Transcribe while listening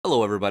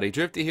Hello everybody,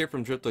 Drifty here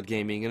from Driftwood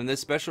Gaming, and in this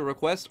special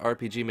request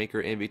RPG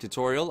Maker Envy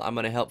tutorial, I'm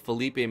going to help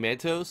Felipe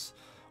Matos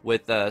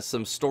with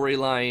some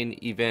storyline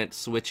event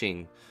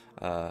switching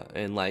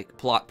and like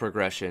plot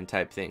progression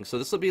type thing. So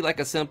this will be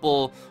like a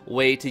simple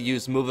way to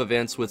use move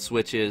events with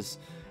switches.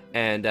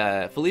 And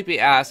Felipe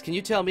asked, can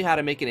you tell me how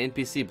to make an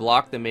NPC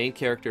block the main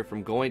character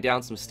from going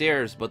down some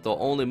stairs, but they'll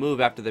only move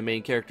after the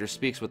main character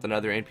speaks with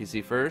another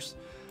NPC first?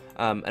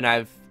 And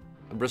I've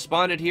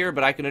responded here,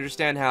 but I can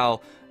understand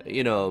how,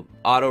 you know,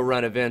 auto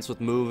run events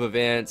with move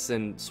events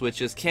and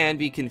switches can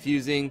be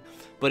confusing,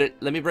 but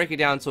let me break it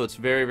down so it's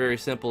very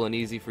simple and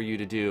easy for you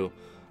to do,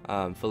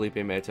 Felipe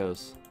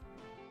Matos.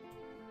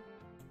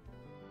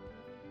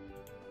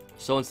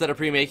 So instead of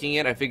pre-making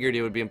it, I figured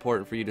it would be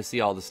important for you to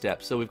see all the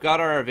steps. So we've got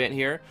our event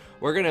here.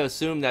 We're going to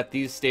assume that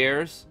these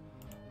stairs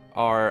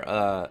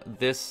are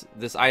this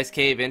ice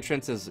cave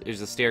entrance is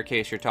the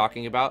staircase you're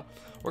talking about.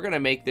 We're going to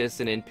make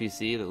this an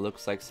NPC that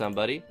looks like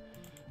somebody.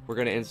 We're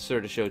going to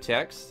insert a show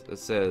text that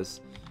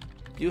says,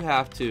 you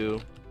have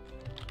to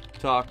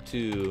talk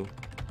to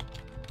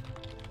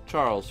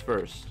Charles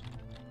first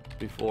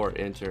before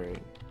entering.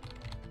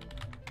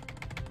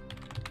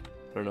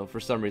 I don't know,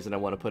 for some reason I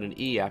want to put an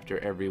E after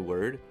every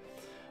word.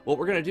 What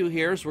we're going to do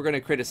here is we're going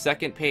to create a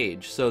second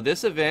page. So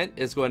this event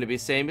is going to be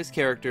same as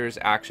characters,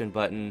 action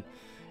button,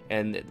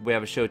 and we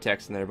have a show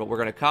text in there. But we're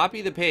going to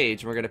copy the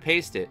page and we're going to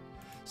paste it.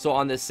 So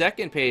on the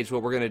second page,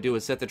 what we're going to do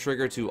is set the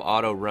trigger to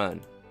auto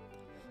run.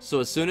 So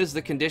as soon as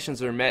the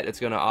conditions are met, it's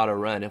going to auto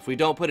run. If we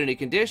don't put any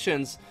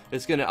conditions,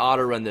 it's going to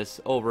auto run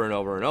this over and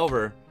over and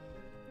over.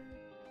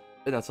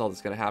 And that's all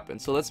that's going to happen.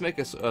 So let's make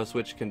a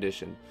switch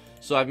condition.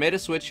 So I've made a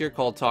switch here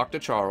called Talk to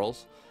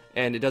Charles.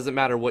 And it doesn't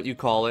matter what you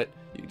call it.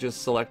 You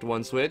just select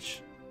one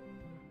switch.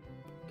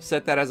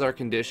 Set that as our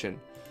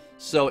condition.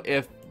 So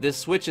if this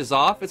switch is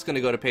off, it's going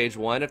to go to page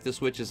 1. If the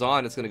switch is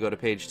on, it's going to go to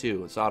page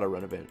 2. It's auto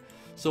run event.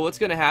 So what's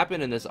going to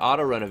happen in this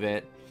auto run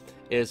event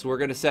is we're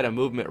going to set a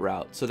movement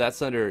route. So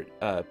that's under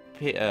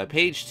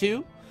page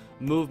 2,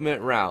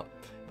 movement route.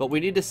 But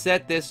we need to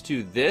set this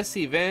to this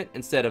event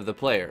instead of the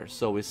player.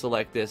 So we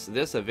select this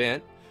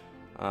event.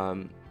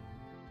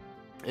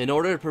 In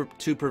order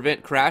to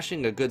prevent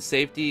crashing, a good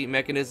safety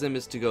mechanism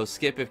is to go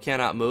skip if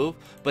cannot move.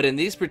 But in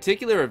these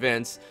particular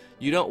events,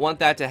 you don't want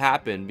that to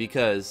happen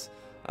because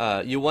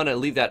you want to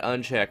leave that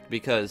unchecked,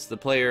 because the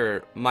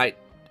player might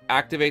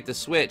activate the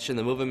switch and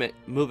the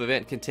move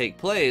event can take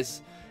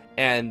place,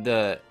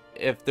 and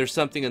if there's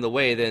something in the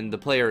way, then the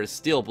player is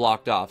still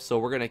blocked off. So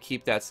we're going to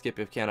keep that skip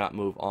if cannot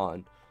move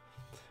on.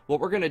 What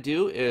we're going to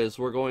do is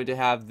we're going to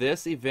have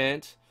this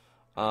event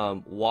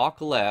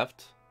walk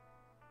left,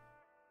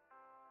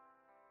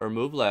 or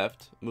move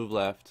left,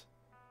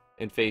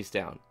 and face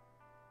down.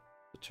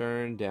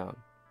 Turn down.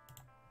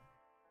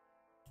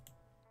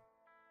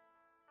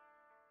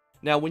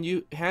 Now when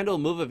you handle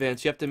move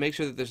events, you have to make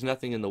sure that there's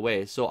nothing in the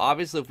way. So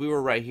obviously if we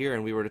were right here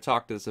and we were to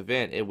talk to this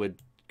event, it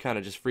would kind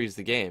of just freeze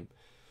the game.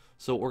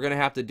 So what we're going to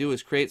have to do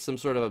is create some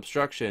sort of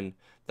obstruction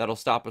that'll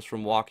stop us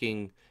from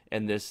walking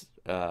in this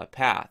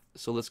path.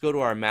 So let's go to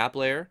our map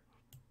layer.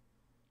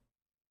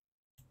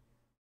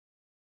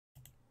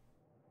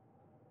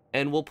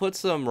 And we'll put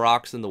some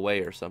rocks in the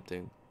way or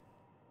something.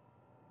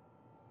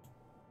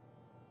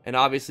 And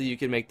obviously you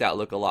can make that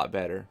look a lot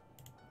better.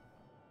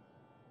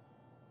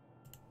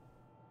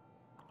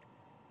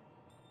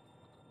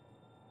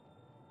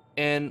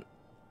 And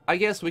I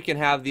guess we can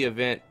have the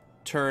event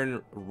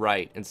turn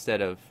right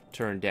instead of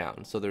turn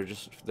down. So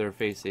they're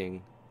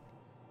facing.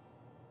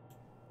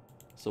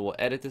 So we'll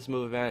edit this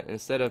move event.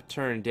 Instead of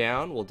turn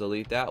down, we'll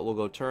delete that. We'll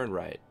go turn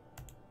right.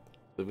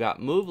 We've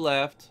got move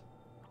left,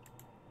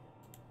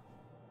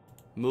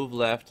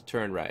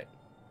 turn right.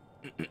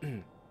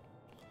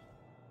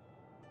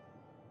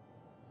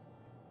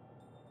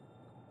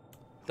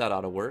 That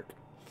ought to work.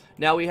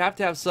 Now we have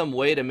to have some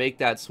way to make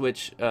that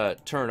switch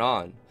turn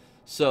on.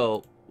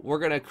 So we're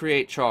going to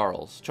create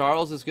Charles.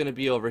 Charles is going to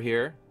be over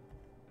here.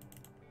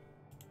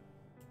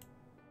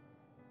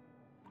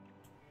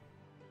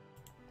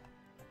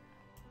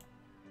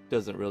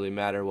 Doesn't really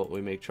matter what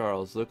we make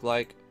Charles look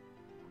like.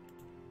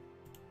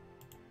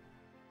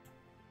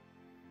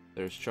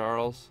 There's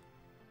Charles.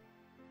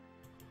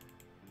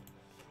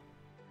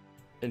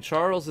 And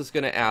Charles is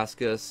going to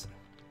ask us,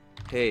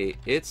 hey,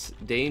 it's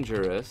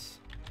dangerous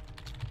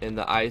in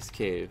the ice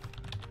cave.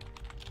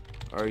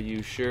 Are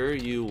you sure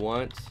you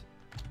want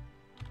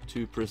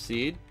to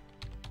proceed?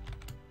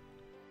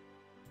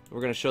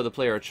 We're going to show the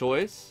player a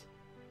choice.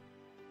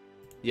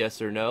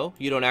 Yes or no.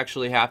 You don't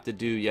actually have to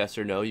do yes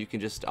or no. You can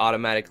just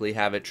automatically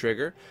have it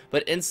trigger.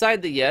 But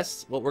inside the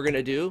yes, what we're going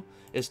to do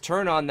is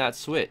turn on that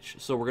switch.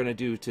 So we're going to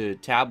do to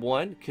tab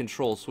 1,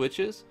 control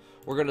switches.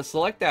 We're going to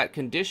select that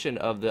condition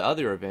of the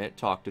other event,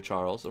 talk to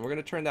Charles, and we're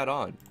going to turn that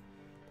on.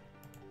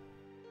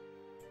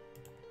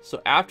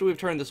 So after we've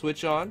turned the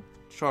switch on,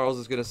 Charles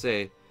is going to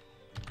say,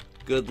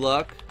 good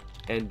luck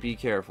and be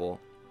careful.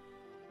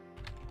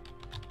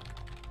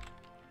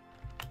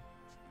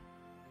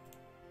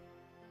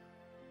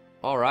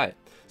 Alright,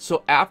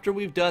 so after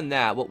we've done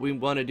that, what we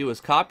want to do is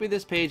copy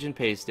this page and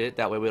paste it.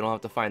 That way we don't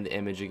have to find the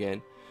image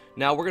again.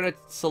 Now we're going to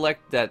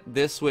select that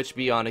this switch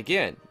be on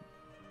again,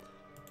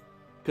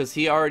 because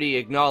he already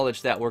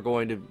acknowledged that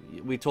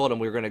we told him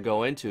we were going to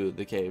go into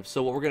the cave.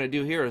 So what we're going to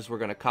do here is we're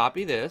going to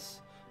copy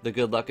this, the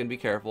good luck and be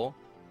careful.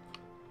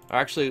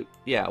 Actually,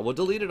 yeah, we'll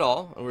delete it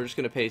all, and we're just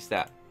going to paste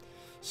that.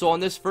 So on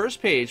this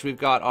first page, we've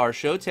got our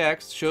show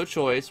text, show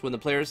choice. When the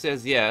player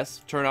says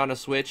yes, turn on a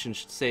switch and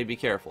say be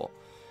careful.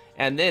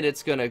 And then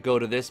it's going to go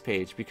to this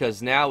page,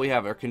 because now we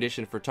have our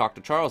condition for talk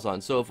to Charles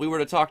on. So if we were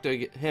to talk to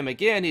him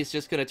again, he's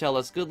just going to tell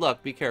us good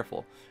luck, be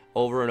careful,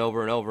 over and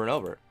over and over and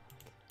over.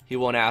 He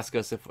won't ask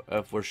us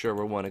if we're sure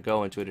we want to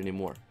go into it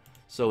anymore.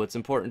 So it's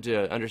important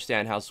to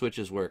understand how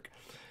switches work.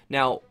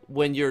 Now,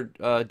 when you're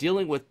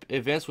dealing with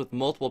events with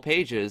multiple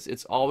pages,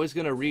 it's always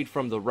going to read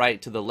from the right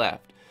to the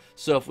left.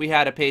 So if we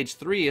had a page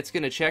 3, it's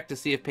going to check to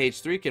see if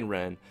page 3 can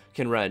run.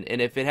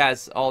 And if it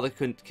has all the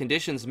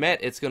conditions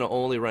met, it's going to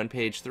only run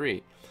page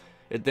 3.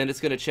 Then it's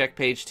going to check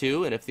page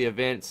 2, and if the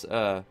events,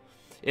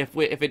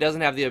 if it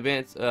doesn't have the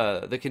events,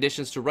 the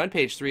conditions to run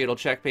page 3, it'll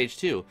check page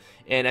 2.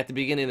 And at the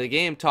beginning of the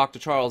game, talk to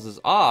Charles is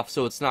off,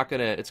 so it's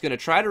going to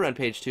try to run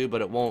page 2,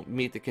 but it won't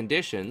meet the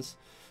conditions,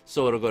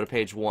 so it'll go to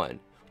page 1.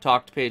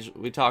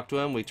 We talk to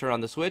him, we turn on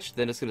the switch,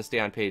 then it's going to stay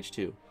on page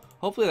 2.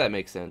 Hopefully that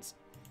makes sense.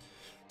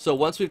 So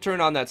once we've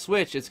turned on that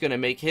switch, it's going to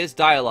make his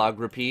dialogue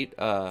repeat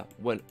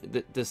when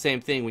the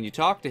same thing when you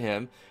talk to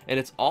him, and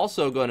it's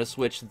also going to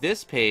switch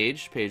this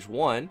page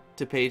 1,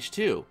 to page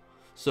 2.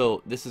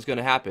 So this is going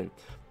to happen.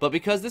 But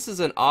because this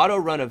is an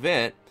auto-run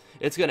event,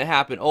 it's going to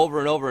happen over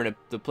and over, and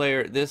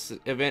this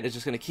event is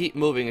just going to keep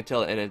moving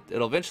until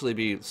it'll eventually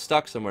be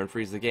stuck somewhere and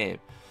freeze the game.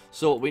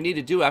 So what we need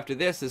to do after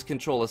this is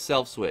control a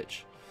self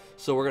switch.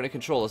 So we're going to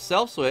control a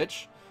self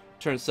switch,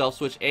 turn self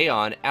switch A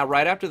on,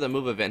 right after the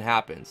move event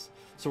happens.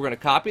 So we're going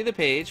to copy the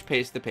page,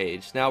 paste the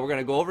page. Now we're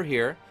going to go over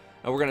here,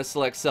 and we're going to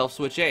select self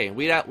switch A.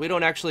 We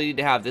don't actually need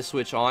to have this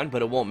switch on,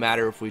 but it won't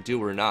matter if we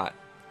do or not.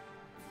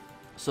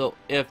 So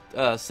if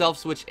self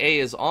switch A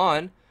is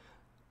on,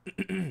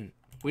 we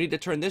need to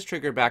turn this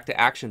trigger back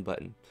to action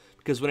button,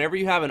 because whenever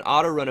you have an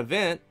auto run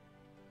event,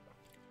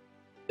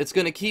 it's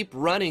going to keep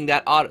running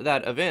that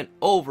event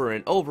over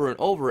and over and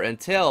over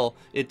until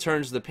it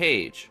turns the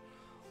page.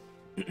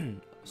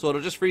 So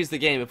it'll just freeze the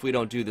game if we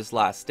don't do this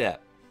last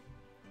step.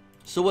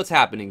 So what's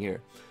happening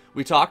here?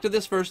 We talk to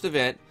this first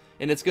event,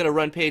 and it's going to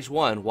run page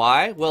 1.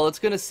 Why? Well, it's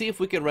going to see if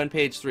we can run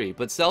page 3,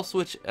 but self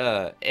switch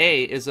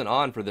A isn't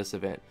on for this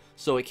event,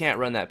 so it can't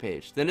run that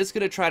page. Then it's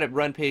going to try to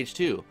run page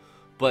 2,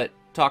 but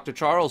talk to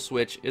Charles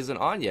switch isn't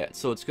on yet,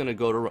 so it's going to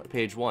go to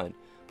page 1.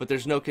 But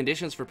there's no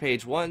conditions for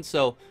page 1,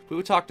 so if we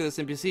would talk to this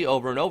NPC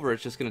over and over,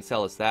 it's just going to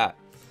tell us that.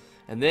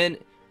 And then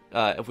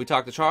if we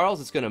talk to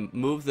Charles, it's going to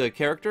move the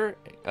character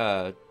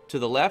to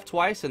the left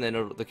twice, and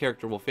then the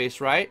character will face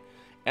right.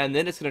 And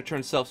then it's going to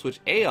turn self switch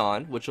A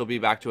on, which will be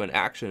back to an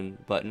action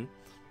button.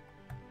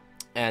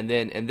 And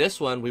then in this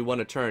one, we want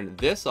to turn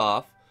this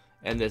off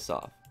and this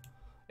off.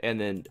 And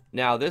then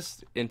now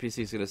this NPC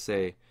is going to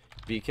say,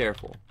 be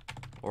careful,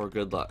 or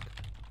good luck.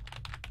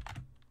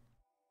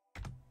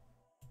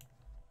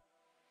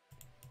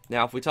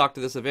 Now, if we talk to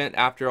this event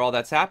after all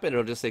that's happened,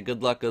 it'll just say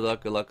good luck, good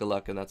luck, good luck, good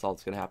luck, and that's all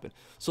that's going to happen.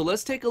 So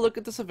let's take a look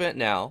at this event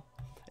now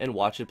and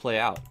watch it play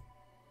out.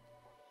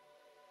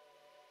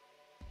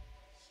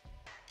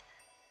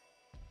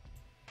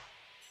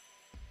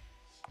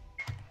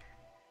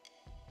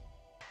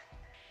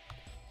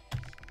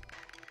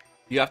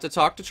 You have to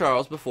talk to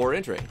Charles before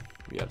entering.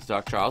 You have to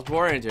talk to Charles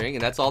before entering,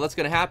 and that's all that's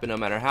going to happen. No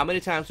matter how many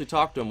times we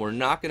talk to him, we're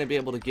not going to be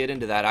able to get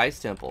into that ice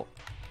temple.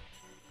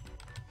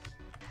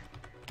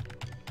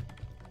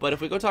 But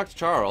if we go talk to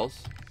Charles,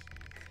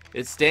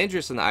 it's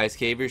dangerous in the ice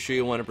cave. You're sure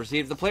you want to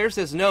proceed? If the player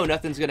says no,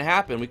 nothing's going to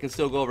happen. We can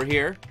still go over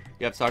here.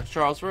 You have to talk to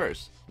Charles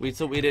first. We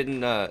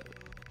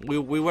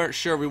weren't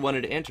sure we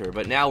wanted to enter,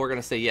 but now we're going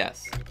to say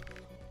yes.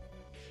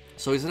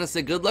 So he's going to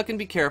say good luck and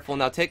be careful.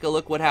 Now take a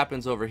look what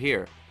happens over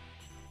here.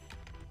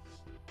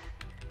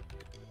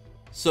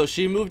 So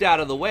she moved out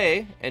of the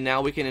way, and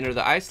now we can enter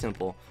the ice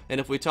temple. And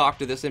if we talk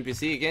to this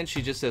NPC again,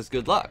 she just says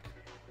good luck.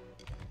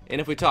 And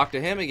if we talk to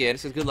him again, it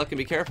says good luck and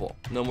be careful.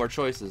 No more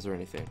choices or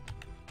anything.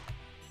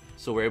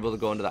 So we're able to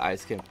go into the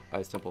ice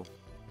temple.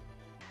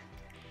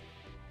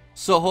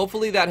 So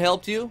hopefully that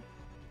helped you.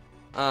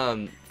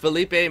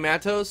 Felipe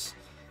Matos,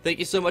 thank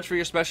you so much for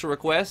your special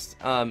request.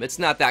 It's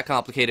not that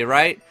complicated,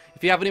 right?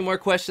 If you have any more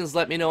questions,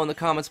 let me know in the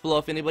comments below.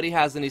 If anybody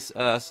has any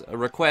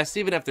requests,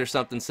 even if there's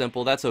something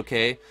simple, that's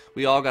okay.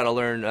 We all got to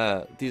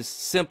learn these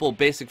simple,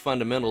 basic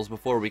fundamentals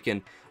before we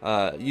can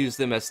use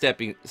them as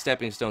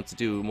stepping stones to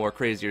do more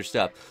crazier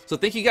stuff. So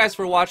thank you guys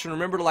for watching.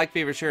 Remember to like,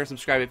 favorite, share, and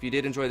subscribe if you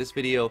did enjoy this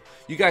video.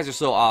 You guys are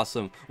so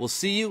awesome. We'll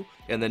see you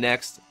in the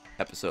next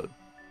episode.